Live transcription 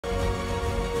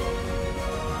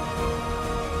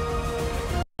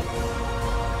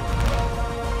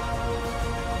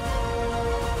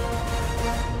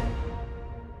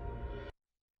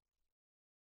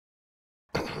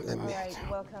right,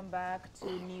 welcome back to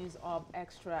News Up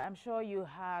Extra. I'm sure you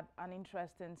had an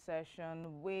interesting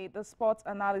session with the sports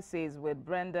analysis with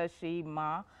Brenda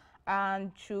Shima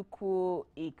and Chukwu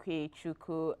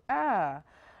Ikechukwu.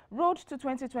 Road to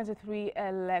 2023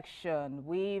 election.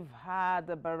 We've had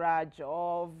a barrage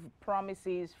of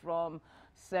promises from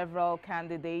several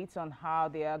candidates on how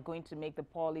they are going to make the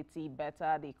polity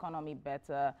better, the economy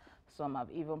better. Some have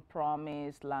even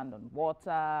promised land on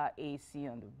water, AC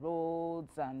on the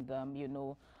roads, and,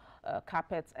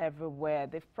 carpets everywhere.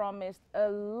 They've promised a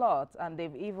lot, and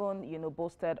they've even,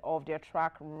 boasted of their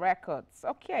track records.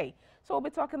 Okay, so we'll be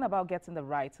talking about getting the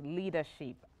right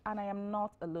leadership, and I am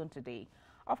not alone today.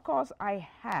 Of course, I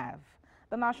have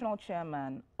the national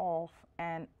chairman of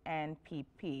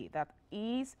NNPP, that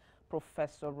is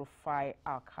Professor Rufai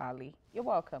Alkali. You're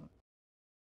welcome.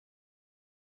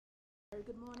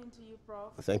 Good morning to you,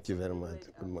 Prof. Thank you very much.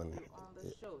 Good morning. On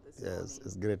the show this morning.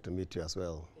 It's great to meet you as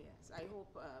well. Yes, I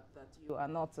hope that you are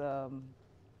not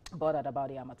bothered about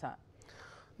the Harmattan.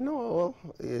 No,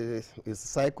 it's a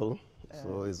cycle.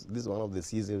 So this is one of the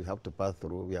seasons we have to pass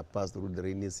through. We have passed through the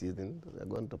rainy season. We are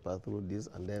going to pass through this,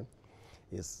 and then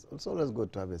it's always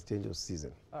good to have a change of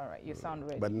season. All right, you sound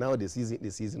ready. But now the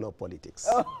season of politics.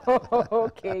 Oh,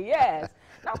 okay, yes.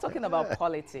 Now talking about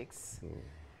politics.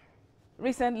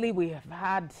 Recently, we have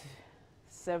had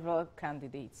several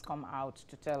candidates come out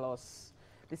to tell us,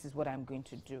 this is what I'm going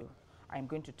to do. I'm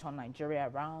going to turn Nigeria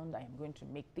around. I am going to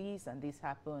make this and this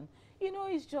happen.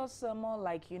 It's just more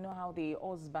like, how the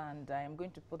husband, I am going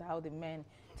to put how the men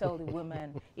tell the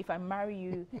women, if I marry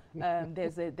you,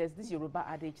 there's this Yoruba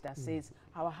adage that says,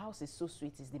 our house is so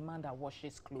sweet, it's the man that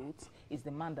washes clothes, it's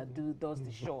the man that does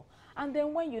the show. And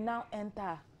then when you now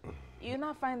enter, you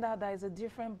now find out that it's a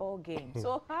different ball game.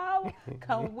 So how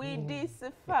can we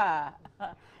decipher?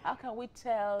 How can we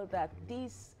tell that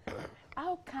this,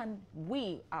 how can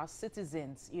we, our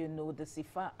citizens,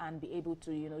 decipher and be able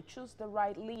to, choose the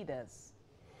right leaders?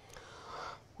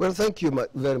 Well, thank you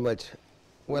very much.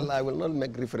 Well, I will not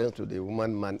make reference to the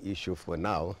woman-man issue for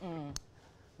now,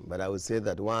 but I would say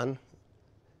that one,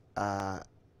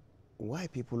 why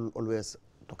people always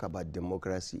talk about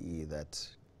democracy is that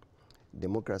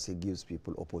democracy gives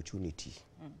people opportunity,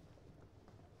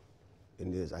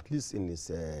 at least in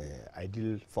its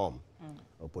ideal form,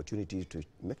 opportunity to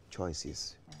make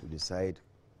choices, to decide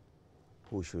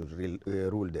who should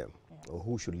rule them, or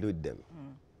who should lead them.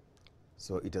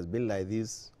 So it has been like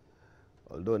this,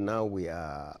 although now we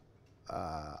are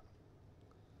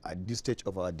at this stage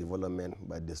of our development,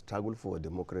 but the struggle for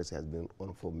democracy has been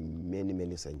on for many,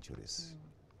 many centuries.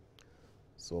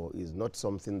 So it's not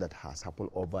something that has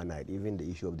happened overnight. Even the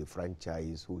issue of the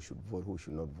franchise, who should vote, who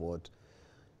should not vote,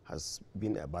 has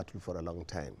been a battle for a long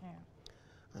time.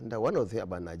 And one of the things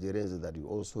about Nigerians is that we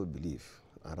also believe,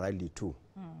 and rightly too,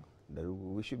 that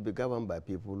we should be governed by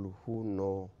people who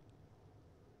know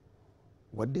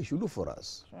what they should do for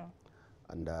us.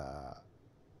 And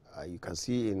you can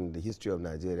see in the history of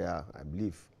Nigeria, I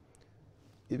believe,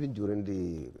 even during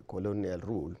the colonial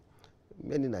rule,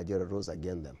 many Nigerians rose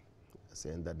against them,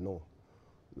 saying that no,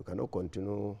 you cannot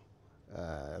continue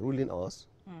ruling us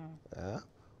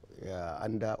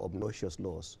under obnoxious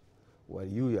laws, while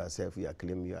you yourself, you are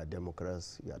claiming you are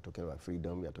Democrats, you are talking about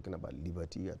freedom, you are talking about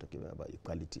liberty, you are talking about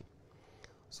equality.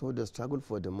 So the struggle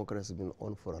for democracy has been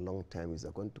on for a long time. It's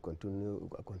going to continue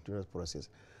a continuous process,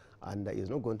 and it's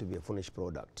not going to be a finished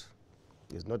product.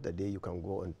 It's not the day you can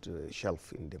go onto a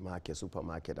shelf in the market,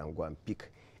 supermarket, and go and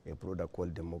pick a product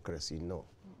called democracy. No.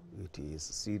 It is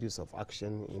a series of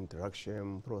action,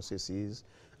 interaction, processes,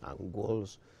 and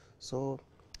goals. So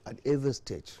at every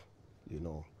stage,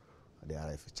 there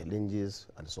are challenges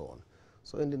and so on.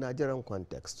 So in the Nigerian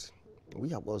context, we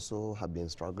have also been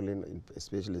struggling,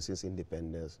 especially since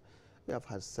independence. We have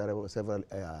had several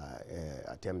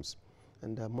attempts,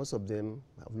 and most of them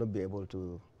have not been able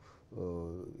to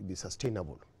be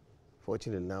sustainable.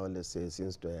 Fortunately now, let's say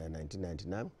since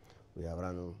 1999, we have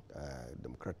run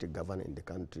democratic governance in the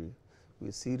country with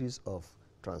a series of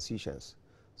transitions.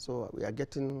 So we are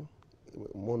getting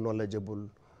more knowledgeable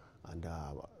and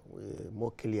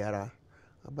more clearer,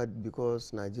 but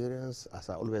because Nigerians, as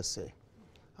I always say,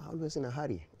 are always in a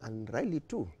hurry, and rightly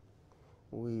too.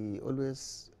 We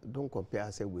always don't compare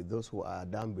ourselves with those who are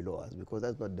down below us, because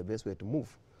that's not the best way to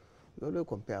move. We always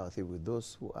compare ourselves with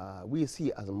those who we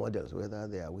see as models, whether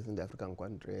they are within the African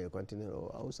continent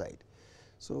or outside.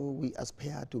 So we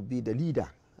aspire to be the leader,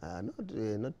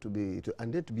 not to be,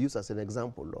 and then to be used as an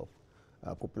example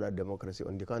of popular democracy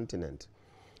on the continent.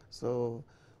 So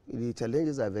the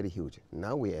challenges are very huge.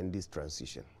 Now we are in this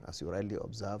transition, as you rightly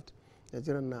observed.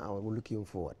 Nigerians now are looking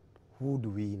forward. Who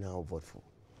do we now vote for?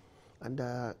 And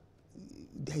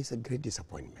there is a great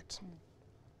disappointment.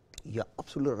 You're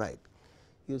absolutely right.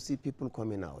 You see people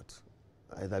coming out,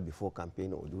 either before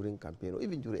campaign or during campaign or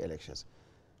even during elections.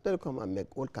 They'll come and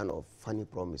make all kind of funny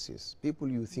promises. People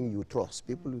you think you trust,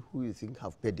 people who you think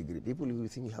have pedigree, people who you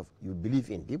think you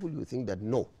believe in, people you think that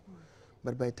know.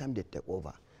 But by the time they take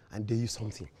over and they use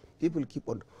something, people keep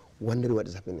on wondering what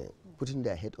is happening, putting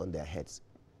their head on their heads,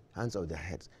 hands on their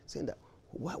heads, saying that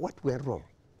what went wrong?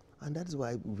 And that is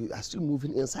why we are still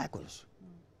moving in cycles.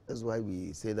 That's why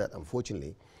we say that,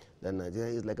 unfortunately, that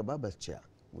Nigeria is like a barber's chair.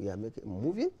 We are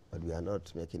moving, but we are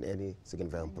not making any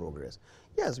significant progress.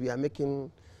 Yes, we are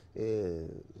making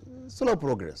slow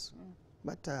progress,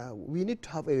 but we need to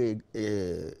have a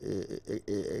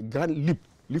grand leap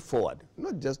forward,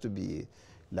 not just to be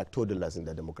like toddlers in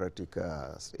the democratic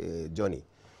journey.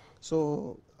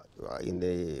 So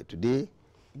today,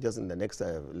 just in the next,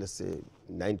 let's say,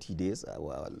 90 days,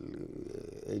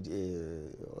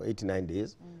 89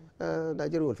 days,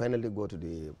 Nigeria will finally go to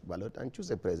the ballot and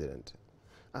choose a president.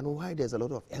 And why there's a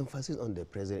lot of emphasis on the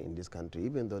president in this country,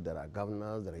 even though there are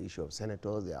governors, there are issue of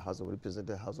senators, there are House of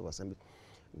Representatives, House of Assembly,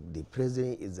 the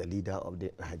president is the leader of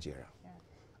Nigeria.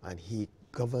 Yeah. And he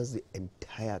governs the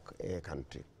entire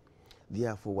country.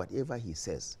 Therefore, whatever he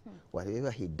says,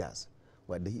 whatever he does,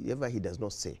 whatever he does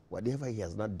not say, whatever he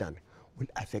has not done, will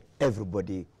affect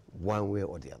everybody one way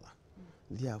or the other.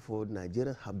 Therefore,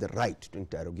 Nigerians have the right to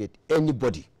interrogate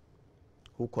anybody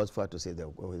who calls for to say they're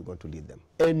going to lead them.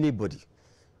 Anybody.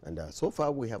 And so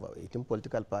far, we have 18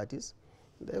 political parties.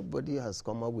 Everybody has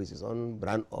come up with his own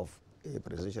brand of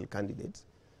presidential candidates.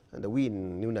 And we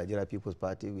in New Nigeria People's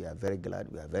Party, we are very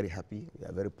glad, we are very happy, we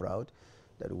are very proud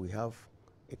that we have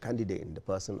a candidate in the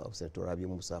person of Senator Rabi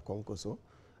Musa Konkoso,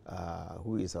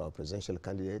 who is our presidential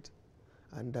candidate.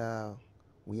 And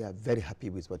we are very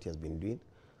happy with what he has been doing.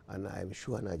 And I'm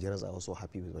sure Nigerians are also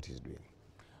happy with what he's doing.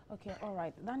 Okay, all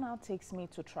right. That now takes me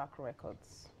to track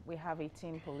records. We have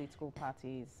 18 political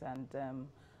parties, and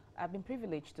I've been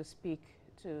privileged to speak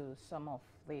to some of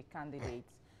the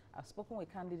candidates. I've spoken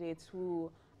with candidates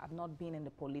who have not been in the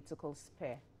political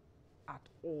sphere at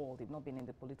all. They've not been in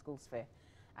the political sphere.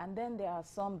 And then there are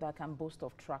some that can boast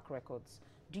of track records.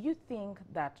 Do you think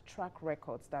that track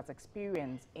records, that's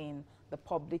experience in the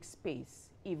public space,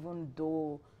 even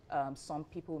though some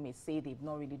people may say they've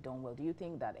not really done well, do you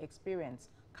think that experience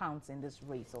counts in this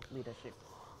race of leadership?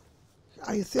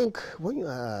 I think when you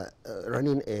are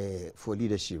running for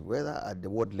leadership, whether at the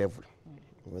ward level,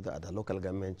 whether at the local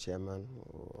government chairman,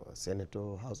 or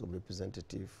senator, House of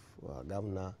Representative, or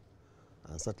governor,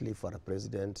 and certainly for a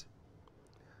president,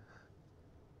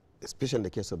 especially in the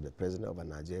case of the president of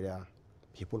Nigeria,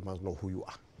 people must know who you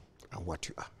are and what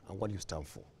you are and what you stand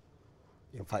for.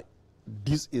 In fact,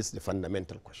 this is the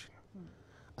fundamental question.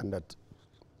 And that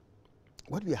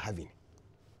what we are having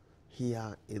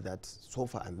here is that, so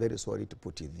far, I'm very sorry to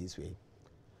put it this way,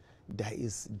 there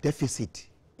is deficit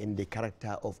in the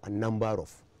character of a number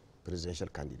of presidential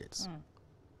candidates.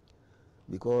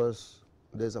 Because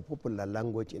there's a popular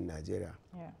language in Nigeria.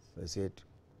 Yes. They said,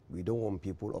 we don't want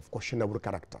people of questionable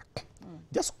character.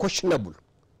 Just questionable.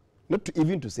 Not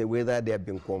even to say whether they have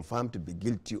been confirmed to be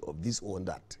guilty of this or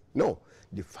that. No,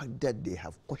 the fact that they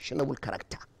have questionable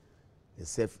character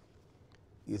itself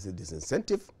is a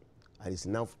disincentive, and it's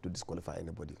enough to disqualify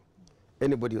anybody.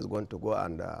 Anybody who's going to go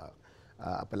and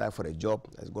apply for a job,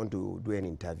 is going to do an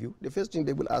interview, the first thing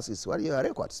they will ask is, what are your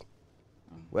records?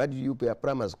 Where did you pay a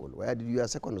primary school? Where did you a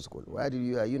secondary school? Where did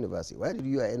you a university? Where did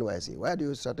you a NYC? Where did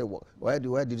you start work? Where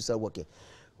did you start working?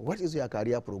 What is your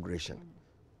career progression?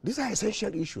 These are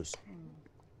essential issues.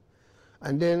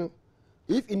 And then,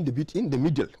 if in the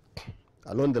middle,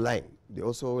 along the line, they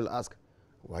also will ask,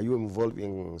 were you involved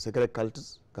in secret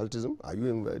cultism? Are you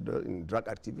in drug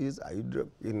activities? Are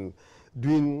you in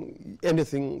doing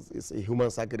anything? It's a human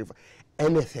sacrifice.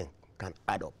 Anything can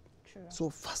add up. True. So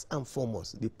first and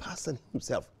foremost, the person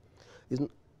himself is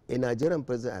a Nigerian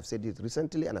president. I've said it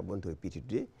recently, and I'm going to repeat it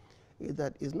today. Is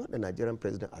that he's not a Nigerian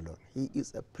president alone. He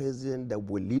is a president that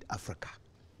will lead Africa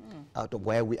out of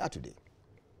where we are today.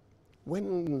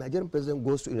 When the Nigerian president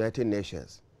goes to the United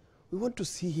Nations, we want to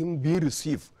see him be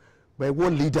received by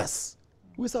world leaders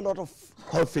with a lot of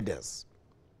confidence,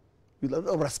 with a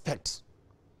lot of respect.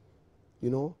 You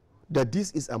know, that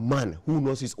this is a man who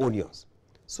knows his onions.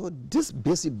 So this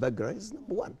basic background is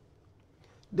number one.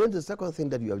 Then the second thing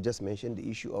that you have just mentioned, the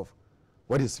issue of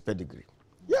what is pedigree.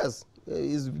 Yes,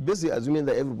 it's basically assuming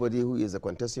that everybody who is a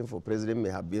contestant for president may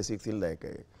have basic things like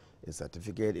a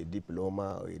certificate, a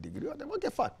diploma, or a degree. Okay,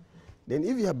 fine. Then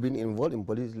if you have been involved in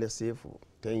politics, let's say for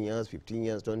 10 years, 15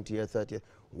 years, 20 years, 30 years,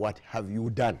 what have you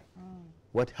done?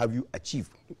 What have you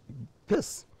achieved?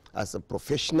 Plus, as a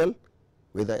professional,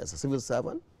 whether as a civil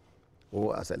servant,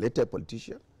 or as a later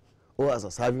politician, or as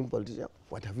a serving politician,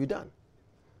 what have you done?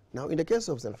 Now, in the case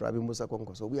of Senator Rabi Musa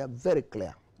Kwankwaso, we are very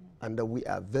clear, and we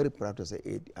are very proud to say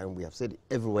it, and we have said it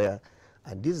everywhere,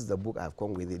 and this is the book I've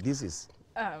come with. This is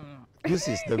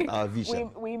our vision.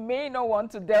 We may not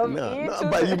want to delve into... No,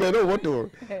 but you may not want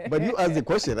to. But you ask the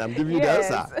question, I'm giving you the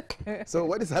answer. So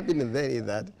what is happening there is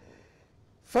that,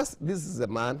 first, this is a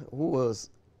man who was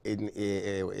an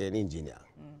engineer.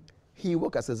 He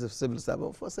worked as a civil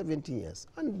servant for 17 years,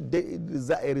 and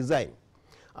they resigned.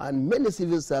 And many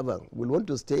civil servants will want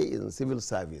to stay in civil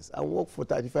service and work for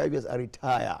 35 years and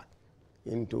retire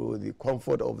into the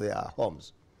comfort of their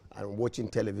homes and watching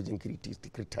television,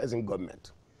 criticizing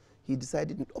government. He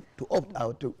decided to opt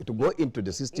out, to go into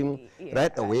the system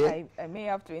right away. I may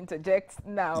have to interject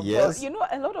now. Yes. But, you know,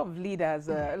 a lot of leaders,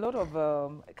 a lot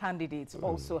of candidates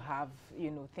also have,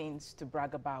 you know, things to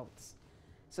brag about.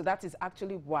 So that is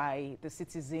actually why the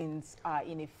citizens are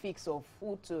in a fix of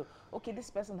who to, okay,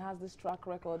 this person has this track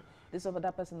record, this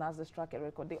other person has this track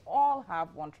record. They all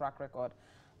have one track record.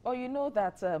 But you know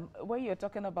that when you're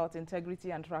talking about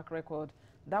integrity and track record,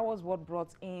 that was what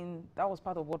brought in, that was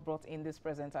part of what brought in this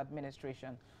present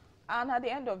administration. And at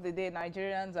the end of the day,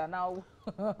 Nigerians are now...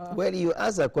 Well, you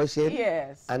asked a question.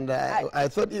 Yes. And I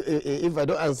thought if I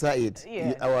don't answer it,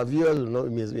 yes, our viewers will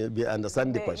not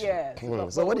understand the question. Yes.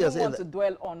 So what do you say? Want to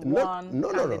dwell on one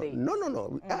candidate.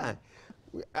 No.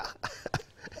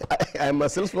 I'm a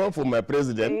salesman for my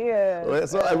president. Yeah.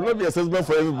 So I will not be a salesman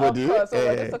for everybody. Of course. So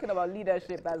we're just talking about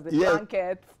leadership as the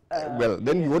blanket. Well,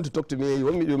 then you want to talk to me, you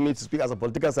want me to speak as a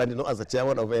political scientist, not as a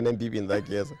chairman of NNPP in that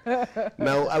case.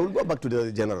 Now, I will go back to the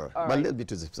general, but let's be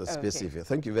to the specific. Okay.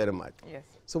 Thank you very much. Yes.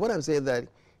 So what I'm saying that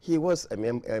he was a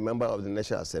member of the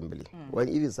National Assembly when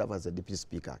he served as a deputy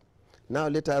speaker. Now,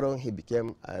 later on, he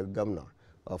became a governor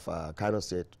of Kano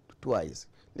State twice.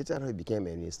 Later on, he became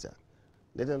a minister.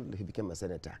 Later on, he became a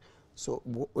senator. So,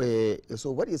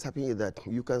 so what is happening is that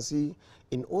you can see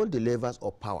in all the levels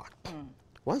of power,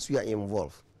 once you are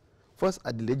involved, first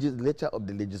at the legislature of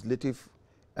the legislative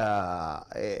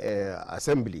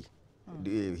assembly,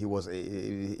 he was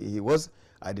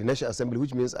at the National Assembly,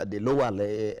 which means at the lower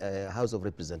House of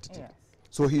Representatives. Yes.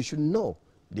 So he should know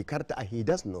the character, and he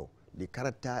does know the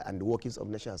character and the workings of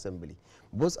National Assembly,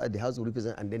 both at the House of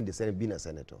Representatives and then the Senate, being a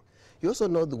senator. He also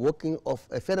knows the working of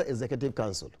a Federal Executive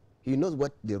Council. He knows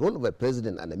what the role of a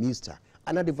president and a minister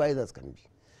and advisors can be.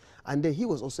 And then he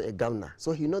was also a governor,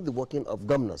 so he knows the working of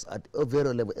governors at a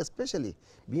very level, especially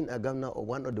being a governor of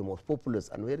one of the most populous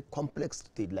and very complex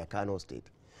states like Kano State.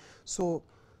 So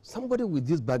somebody with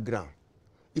this background,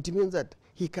 it means that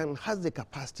he has the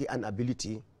capacity and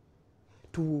ability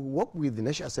to work with the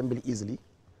National Assembly easily,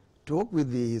 to work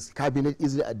with his cabinet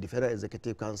easily at the Federal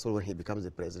Executive Council when he becomes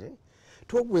the president,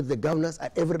 to work with the governors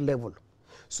at every level.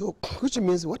 So, which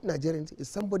means what Nigerians is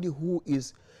somebody who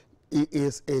is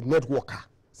a networker,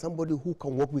 somebody who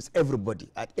can work with everybody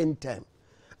at any time,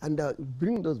 and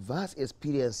bring those vast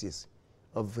experiences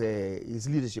of his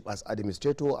leadership as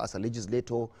administrator, as a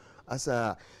legislator, as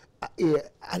at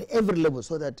every level,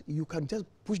 so that you can just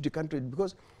push the country.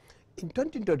 Because in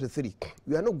 2023,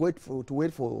 we are not going to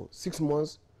wait for 6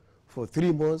 months, for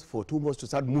 3 months, for 2 months to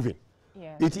start moving.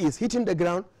 Yes. It is hitting the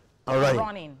ground and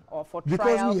running. Or for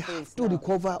because we have to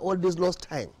recover all this lost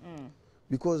time.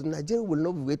 Because Nigeria will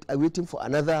not waiting for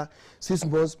another 6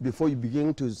 months before you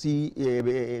begin to see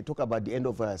talk about the end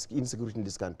of insecurity in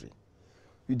this country.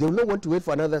 They will not want to wait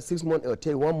for another 6 months or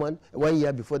 1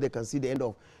 year before they can see the end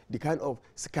of the kind of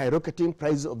skyrocketing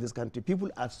prices of this country. People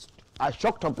are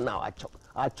shocked up now,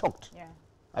 are shocked. Yeah.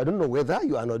 I don't know whether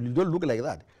you are not, you don't look like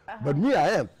that. But me, I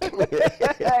am.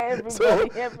 So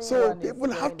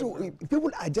people have to,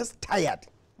 people are just tired.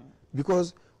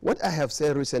 Because what I have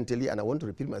said recently, and I want to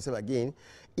repeat myself again,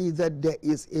 is that there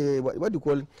is a, what you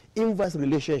call inverse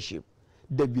relationship.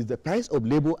 There is the price of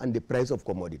labor and the price of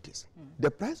commodities. The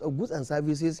price of goods and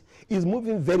services is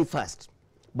moving very fast,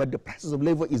 but the prices of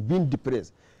labor is being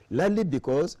depressed, largely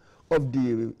because of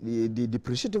the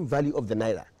depreciating value of the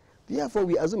naira. Therefore,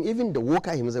 we assume even the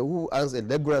worker himself who earns a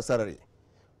regular salary,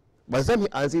 by the time he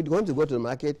earns it, going to go to the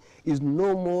market, is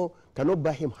no more, cannot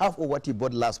buy him half of what he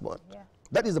bought last month. Yeah.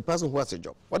 That is the person who has a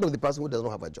job. What of the person who does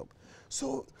not have a job?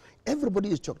 So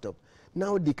everybody is choked up.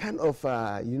 Now the kind of,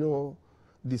 you know,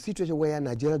 the situation where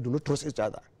Nigerians do not trust each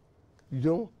other. You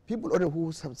know, people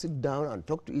who sit down and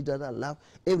talk to each other and laugh,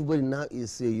 everybody now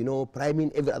is, you know,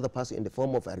 priming every other person in the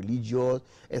form of a religious,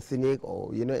 ethnic,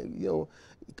 or, you know,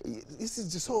 this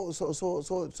is just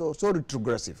so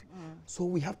retrogressive. So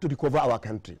we have to recover our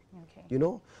country. Okay. You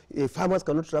know, farmers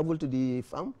cannot travel to the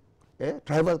farm.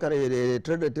 Drivers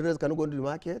traders cannot go into the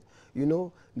market. You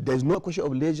know, there's no question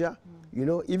of leisure. You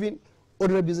know, even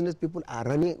ordinary business people are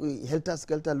running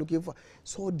helter-skelter looking for.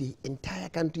 So the entire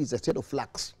country is a state of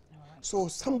flux. So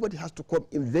somebody has to come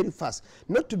in very fast,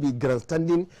 not to be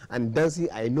grandstanding and dancing.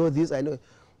 I know this, I know.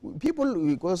 People,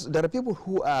 because there are people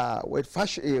who are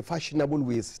fashionable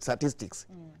with statistics,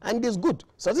 and it's good.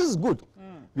 Statistics is good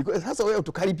because it has a way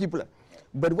to carry people.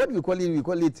 But what we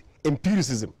call it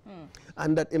empiricism,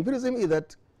 and that empiricism is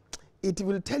that it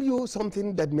will tell you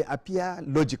something that may appear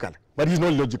logical, but it's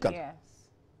not logical. Yes.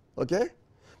 Okay,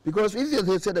 because if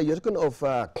you say that you're talking of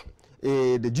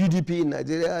the GDP in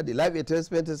Nigeria, the life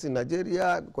expenses in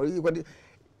Nigeria,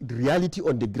 the reality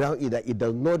on the ground is that it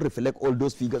does not reflect all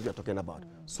those figures we are talking about.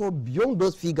 So beyond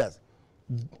those figures,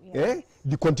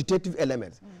 the quantitative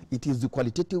elements, it is the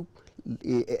qualitative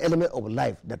element of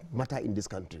life that matter in this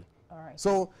country. All right.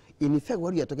 So in effect,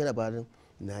 what we are talking about,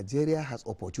 Nigeria has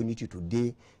opportunity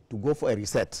today to go for a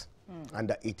reset.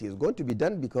 And it is going to be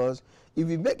done because if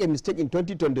we make a mistake in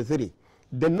 2023,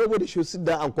 then nobody should sit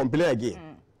down and complain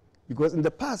again. Because in the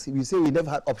past, we say we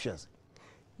never had options.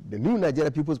 The new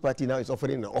Nigeria People's Party now is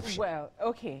offering an option. Well,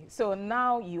 okay. So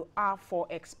now you are for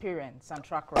experience and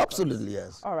track record. Absolutely,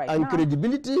 yes. All right. And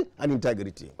credibility and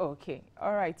integrity. Okay.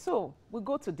 All right. So we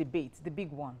go to debates, the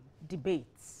big one,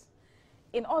 debates.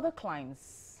 In other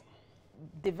climes,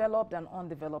 developed and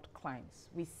undeveloped climes,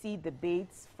 we see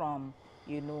debates from,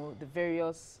 you know, the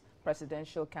various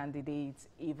presidential candidates,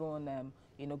 even,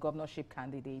 you know, governorship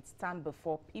candidates stand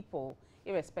before people,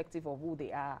 irrespective of who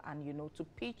they are, and, you know, to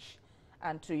pitch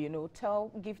and to, you know,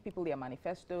 give people their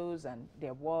manifestos and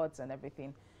their words and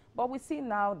everything. But we see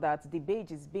now that debate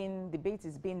is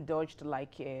being dodged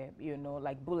like, you know,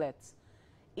 like bullets.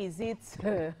 Is it,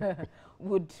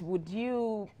 would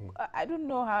you, I don't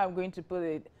know how I'm going to put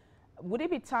it, would it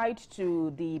be tied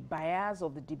to the bias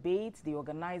of the debate, the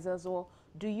organizers, or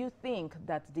do you think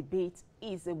that debate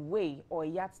is a way or a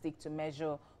yardstick to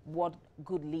measure what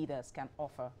good leaders can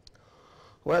offer?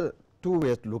 Well, two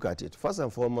ways to look at it. First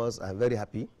and foremost, I'm very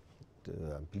happy,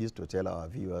 I'm pleased to tell our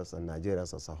viewers and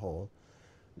Nigerians as a whole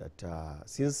that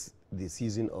since the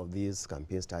season of this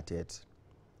campaign started,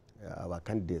 our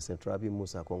candidate, Centrabi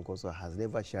Musa Konkoso, has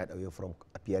never shied away from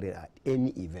appearing at any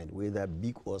event, whether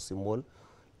big or small,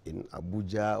 in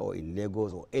Abuja or in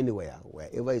Lagos or anywhere,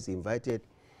 wherever he's invited.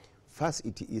 First,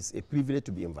 it is a privilege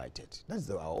to be invited.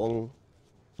 That's our own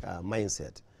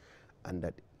mindset. And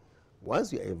that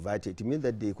once you are invited, it means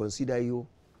that they consider you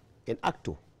an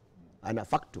actor and a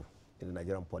factor in the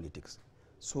Nigerian politics.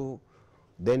 So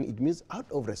then it means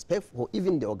out of respect for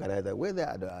even the organizer,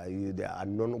 whether they are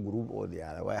non-group or they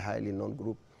are a highly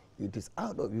non-group, it is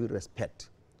out of your respect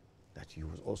that you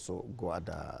will also go and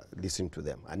listen to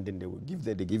them, and then they will give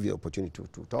you the opportunity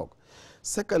to talk.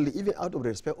 Secondly, even out of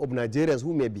respect of Nigerians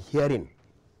who may be hearing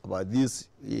about this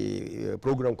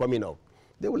program coming up,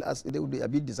 they will be a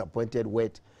bit disappointed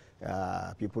when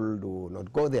people do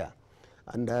not go there,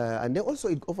 and then also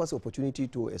it offers opportunity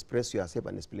to express yourself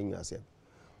and explain yourself.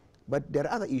 But there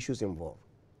are other issues involved.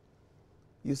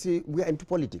 You see, we are into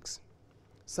politics.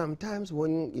 Sometimes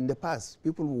when in the past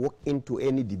people walk into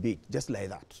any debate just like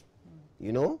that,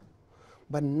 you know,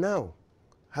 but now,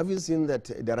 having seen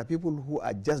that there are people who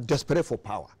are just desperate for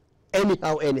power,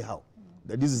 anyhow,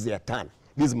 that this is their turn.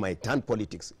 This is my turn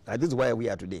politics. This is why we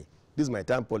are today. This is my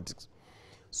turn politics.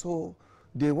 So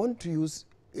they want to use,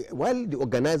 while the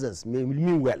organizers may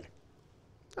mean well,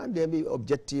 and they may be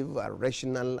objective,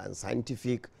 rational, and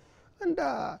scientific, and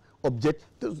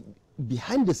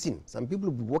behind the scene, some people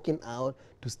will be working out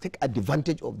to take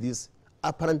advantage of this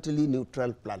apparently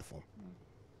neutral platform.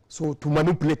 So to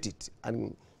manipulate it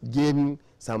and gain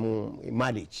some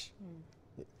mileage.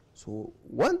 So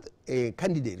once a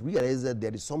candidate realizes that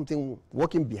there is something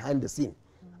working behind the scene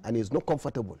and is not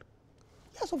comfortable,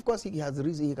 yes, of course, he has a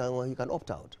reason he can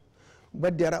opt out.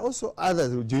 But there are also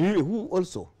others who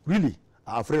also really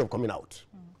are afraid of coming out.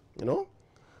 You know?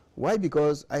 Why?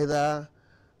 Because either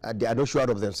they are not sure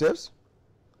of themselves,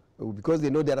 or because they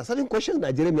know there are certain questions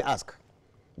Nigeria may ask.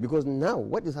 Because now,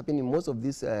 what is happening in most of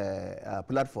these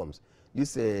platforms,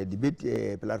 this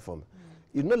debate platform,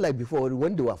 it's not like before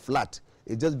when they were flat.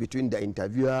 It's just between the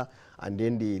interviewer and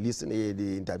then the listener,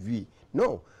 the interviewee.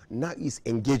 No, now it's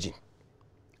engaging,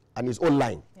 and it's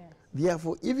online. Yes.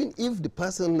 Therefore, even if the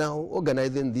person now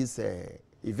organizing this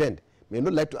event may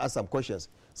not like to ask some questions,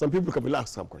 some people can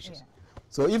ask some questions. Yeah.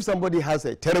 So if somebody has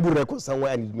a terrible record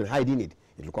somewhere and has been hiding it,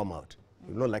 it will come out.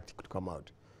 It will not like to come out.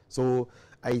 So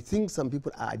I think some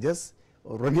people are just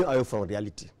running away from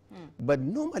reality. But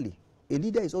normally, a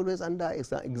leader is always under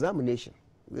examination.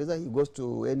 Whether he goes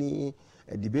to any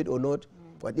debate or not,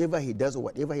 Whatever he does or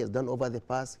whatever he has done over the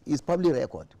past is public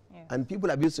record. Yes. And people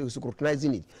have been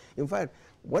scrutinizing it. In fact,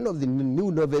 one of the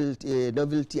new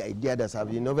novelty ideas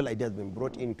novel ideas been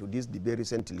brought into this debate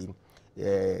recently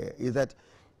is that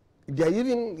they are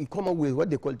even come up with what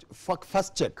they call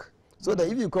fast check. So that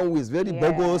if you come with very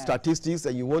bogus statistics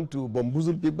and you want to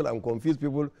bamboozle people and confuse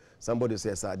people, somebody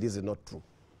says, this is not true.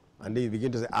 And then you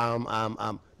begin to say,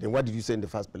 then what did you say in the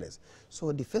first place?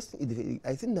 So the first,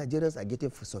 I think Nigerians are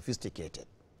getting sophisticated.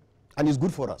 And it's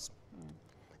good for us.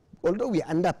 Although we are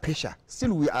under pressure,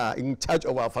 still we are in charge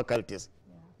of our faculties.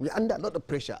 We are under a lot of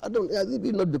pressure. I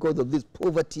think not because of this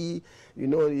poverty,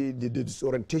 the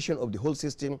disorientation of the whole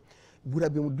system. We would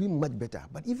have been doing much better.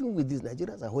 But even with this,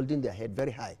 Nigerians are holding their head very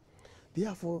high.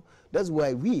 Therefore, that's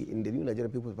why we in the New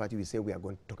Nigerian People's Party, we say we are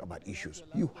going to talk about issues.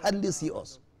 You hardly see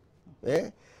us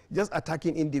just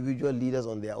attacking individual leaders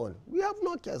on their own. We have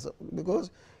no case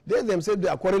because they themselves, they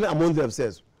are quarreling among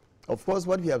themselves. Of course,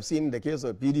 what we have seen in the case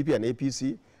of PDP and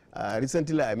APC,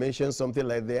 recently I mentioned something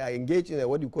like they are engaged in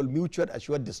what you call mutual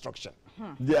assured destruction.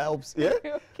 They are, Okay,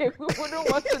 we wouldn't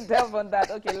want to delve on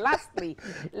that. Okay, lastly,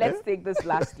 let's take this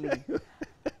lastly.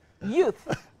 Youth,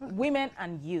 women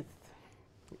and youth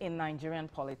in Nigerian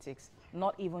politics,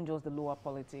 not even just the lower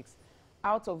politics.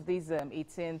 Out of these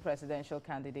 18 presidential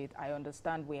candidates, I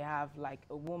understand we have like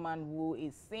a woman who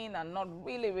is seen and not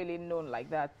really known like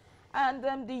that.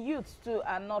 And the youths too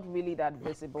are not really that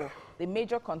visible. The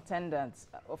major contenders,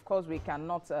 of course, we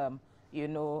cannot,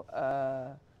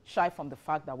 shy from the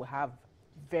fact that we have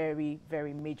very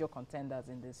major contenders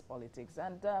in this politics.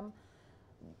 And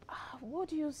what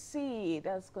do you see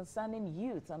that's concerning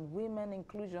youth and women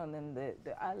inclusion in the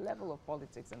level of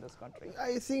politics in this country?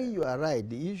 I think you are right.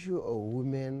 The issue of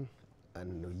women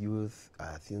and youth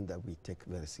are things that we take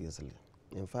very seriously.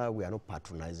 In fact, we are not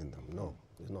patronizing them. No,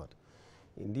 it's not.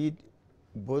 Indeed,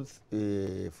 both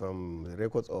from the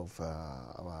records of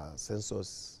our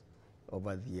census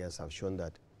over the years have shown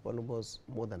that almost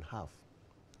more than half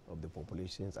of the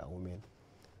populations are women,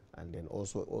 and then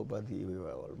also over the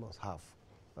almost half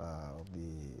of the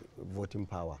voting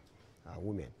power are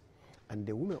women. And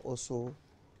the women also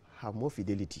have more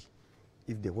fidelity.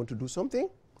 If they want to do something,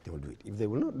 they will do it. If they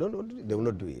will not, they will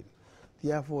not do it.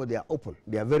 Therefore, they are open.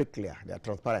 They are very clear. They are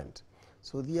transparent.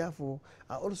 So therefore,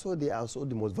 also they are also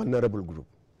the most vulnerable group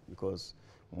because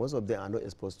most of them are not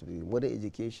exposed to the modern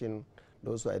education.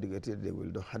 Those who are educated, they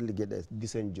will hardly get a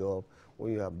decent job.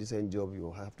 When you have decent job,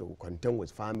 you have to contend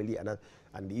with family and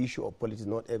the issue of politics.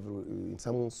 Not in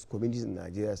some communities in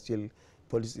Nigeria still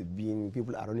politics is being,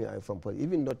 people are running away from politics.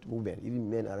 Even not women, even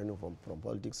men are running from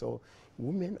politics. So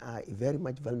women are very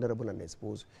much vulnerable and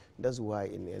exposed. That's why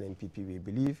in NNPP we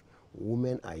believe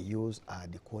women are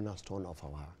the cornerstone of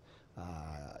our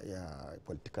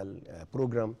political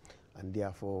program, and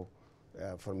therefore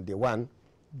from day one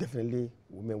definitely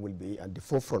women will be at the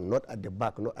forefront, not at the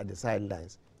back, not at the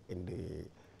sidelines in the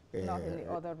not in the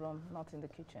other room, not in the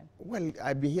kitchen. Well,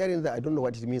 I've been hearing that. I don't know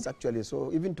what it means actually, so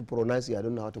even to pronounce it, I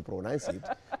don't know how to pronounce it.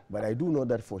 But I do know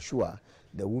that for sure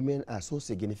the women are so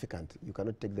significant, you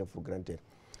cannot take them for granted.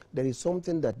 There is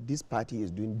something that this party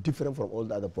is doing different from all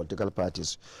the other political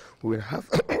parties. We have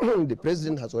the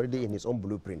president has already in his own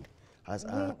blueprint.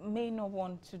 We may not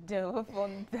want to delve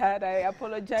on that. I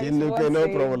apologize. No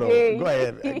problem. Go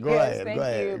ahead. Go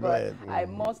ahead. I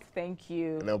must thank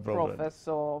you,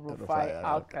 Professor Rufai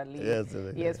Alkali,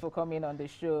 yes, for coming on the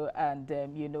show and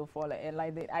for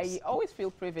enlightening. I always feel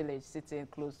privileged sitting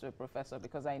close to a professor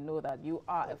because I know that you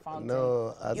are a fountain.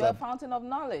 You're a fountain of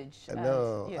knowledge.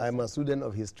 No, yes. I'm a student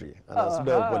of history and a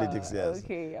student of politics. Yes.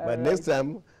 Okay. But next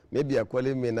time, maybe you're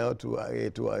calling me now to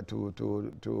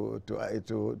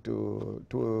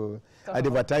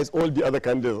advertise all the other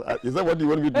candidates. Is that what you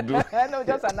want me to do? No,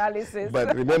 just analysis.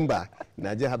 But remember,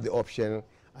 Nigeria have the option,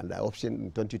 and the option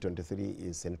in 2023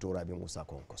 is Senator Rabi Musa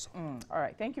Konkoso. All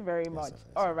right, thank you very much.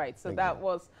 All right, so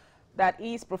that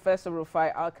is Professor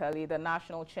Rufai Alkali, the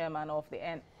national chairman of the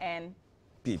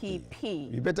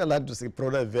NNPP. You better learn to say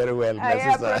pronounce very well. I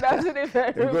am pronouncing it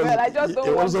very well. I just don't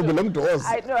want also belong to us.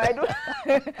 I don't.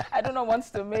 I don't want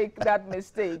to make that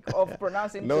mistake of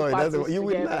pronouncing two parties together. You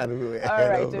will learn. All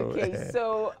right. Okay.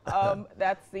 So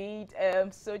that's it.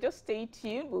 So just stay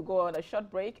tuned. We'll go on a short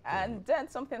break, and then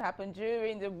something happened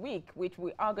during the week, which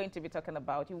we are going to be talking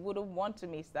about. You wouldn't want to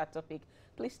miss that topic.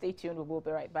 Please stay tuned. We will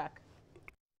be right back.